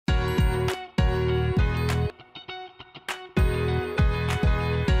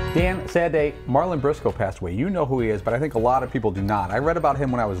Dan, sad day, Marlin Briscoe passed away. You know who he is, but I think a lot of people do not. I read about him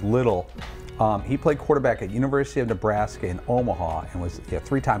when I was little. He played quarterback at University of Nebraska in Omaha and was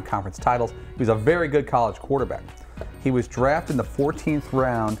three-time conference titles. He was a very good college quarterback. He was drafted in the 14th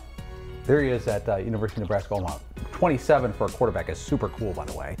round. There he is at University of Nebraska, Omaha. 27 for a quarterback is super cool, by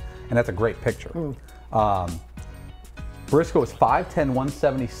the way, and that's a great picture. Briscoe was 5'10",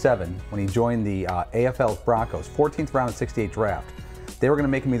 177 when he joined the AFL's Broncos, 14th round of 68 draft. They were going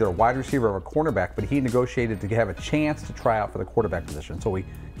to make him either a wide receiver or a cornerback, but he negotiated to have a chance to try out for the quarterback position. So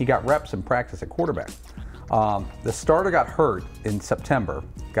he got reps in practice at quarterback. The starter got hurt in September,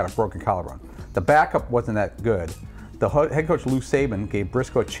 got a broken collarbone. The backup wasn't that good. The head coach Lou Saban gave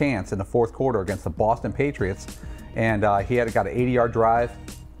Briscoe a chance in the fourth quarter against the Boston Patriots, and he got an 80-yard drive,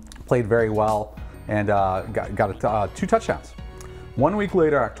 played very well, and got 2 touchdowns. 1 week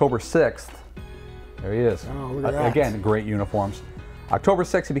later, October 6th, there he is. Oh, look at that. Again, great uniforms. October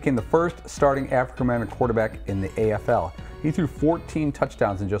 6th, he became the first starting African-American quarterback in the AFL. He threw 14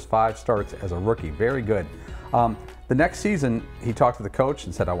 touchdowns in just 5 starts as a rookie. Very good. The next season, he talked to the coach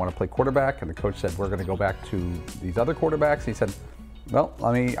and said, I want to play quarterback. And the coach said, we're going to go back to these other quarterbacks. He said, well,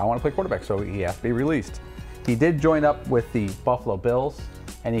 I want to play quarterback. So he has to be released. He did join up with the Buffalo Bills,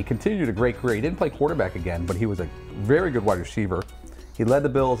 and he continued a great career. He didn't play quarterback again, but he was a very good wide receiver. He led the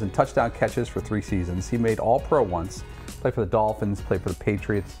Bills in touchdown catches for 3 seasons. He made All-Pro once, played for the Dolphins, played for the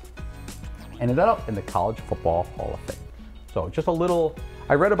Patriots, and ended up in the College Football Hall of Fame. So just a little,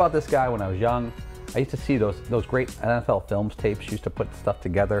 I read about this guy when I was young. I used to see those great NFL films tapes, used to put stuff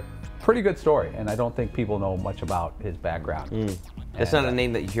together. Pretty good story, and I don't think people know much about his background. It's not a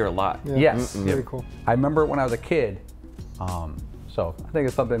name that you hear a lot. Yeah. Yes. Very cool. I remember when I was a kid, so I think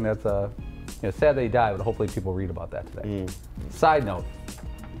it's something that's sad that he died, but hopefully people read about that today. Side note,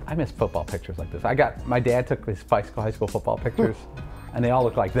 I miss football pictures like this. My dad took these high school football pictures, and they all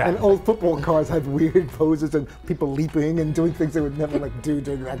look like that. And old football cars had weird poses and people leaping and doing things they would never do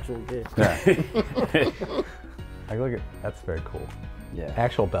during an actual game. Yeah. Look at that's very cool. Yeah.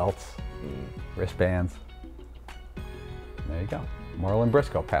 Actual belts, wristbands. There you go. Marlin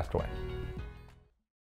Briscoe passed away.